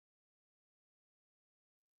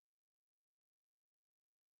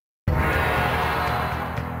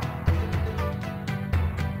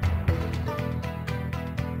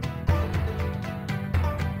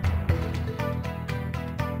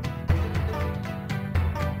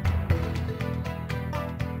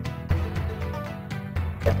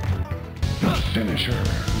Finisher.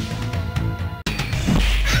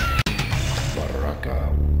 Baraka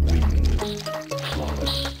wins.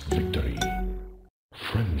 Flawless victory.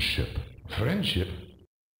 Friendship. Friendship.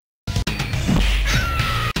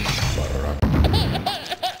 Baraka.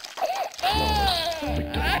 Flawless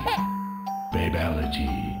victory.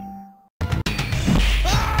 Babality.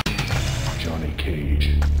 Johnny Cage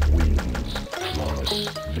wins. Flawless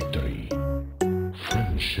victory.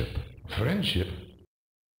 Friendship. Friendship.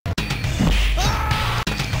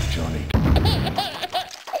 Johnny.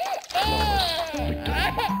 Flawless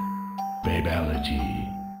victory. Babality.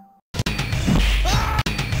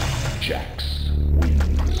 Jax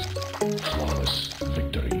wins. Flawless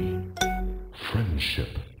victory.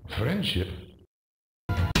 Friendship. Friendship.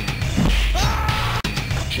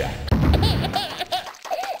 Jax.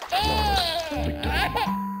 Flawless victory.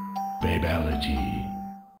 Babality.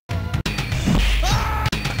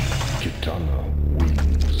 Kitana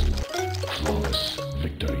wins. Flawless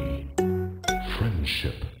victory.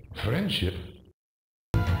 Friendship. Friendship.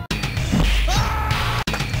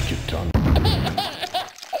 Kitana.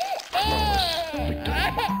 Flawless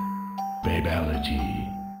victory. Babality.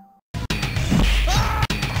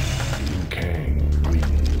 Liu Kang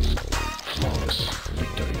wins. Flawless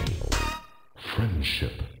victory.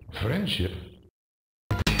 Friendship. Friendship.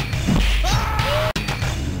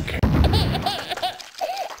 Liu Kang.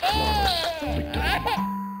 Flawless victory.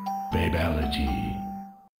 Babality.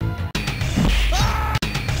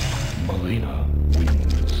 Mileena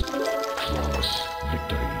wins. Flawless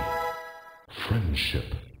victory. Friendship.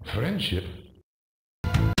 Friendship.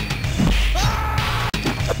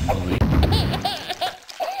 Mileena.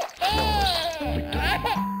 Flawless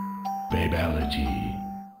victory. Babality.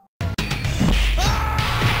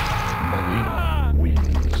 Mileena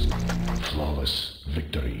wins. Flawless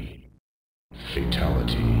victory.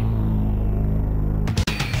 Fatality.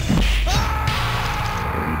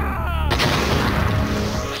 Raiden.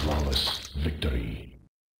 Flawless victory.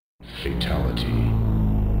 Fatality.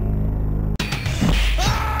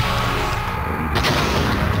 Raiden.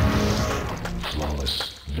 Flawless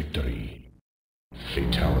victory.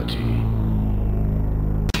 Fatality.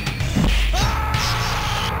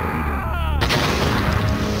 Raiden.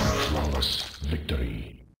 Flawless victory.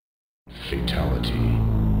 Fatality.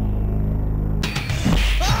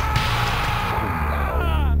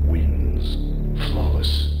 Wins.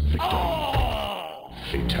 Flawless victory.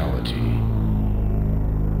 Fatality.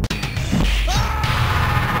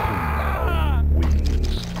 Wins.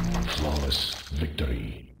 Flawless victory.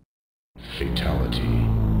 Fatality.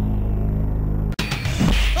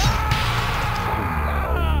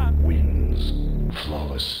 Wins.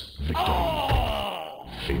 Flawless victory.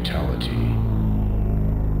 Fatality.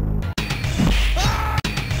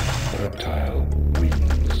 Reptile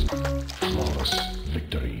wins. Flawless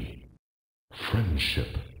victory.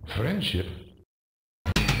 Friendship. Friendship.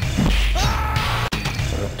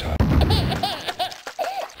 Reptile.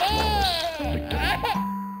 Flawless victory.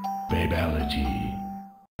 Babality.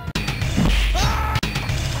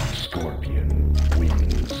 Scorpion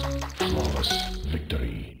wins. Flawless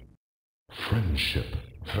victory. Friendship.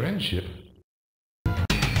 Friendship.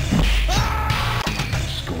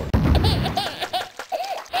 Scorpion.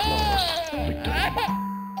 Flawless victory.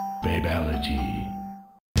 Babality.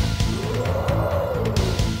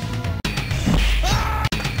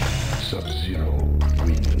 Sub-Zero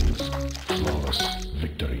wins. Flawless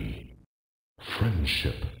victory.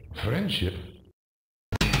 Friendship. Friendship.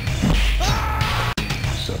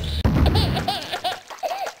 Sub-Zero.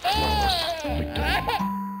 Flawless victory.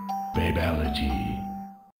 Babality.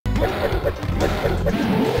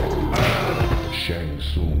 Shang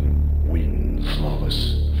Tsung wins. Flawless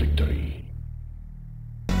victory.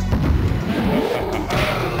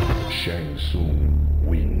 Shang Tsung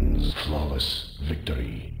wins. Flawless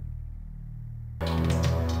victory.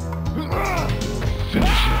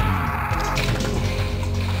 Finish him.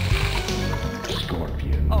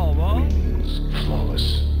 Scorpion wins. Flawless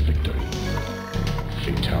victory.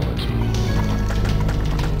 Fatality.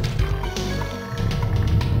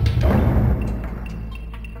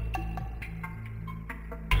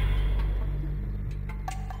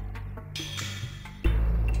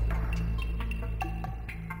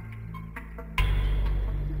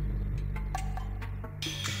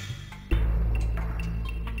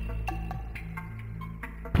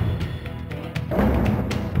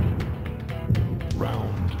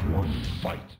 Round one, fight.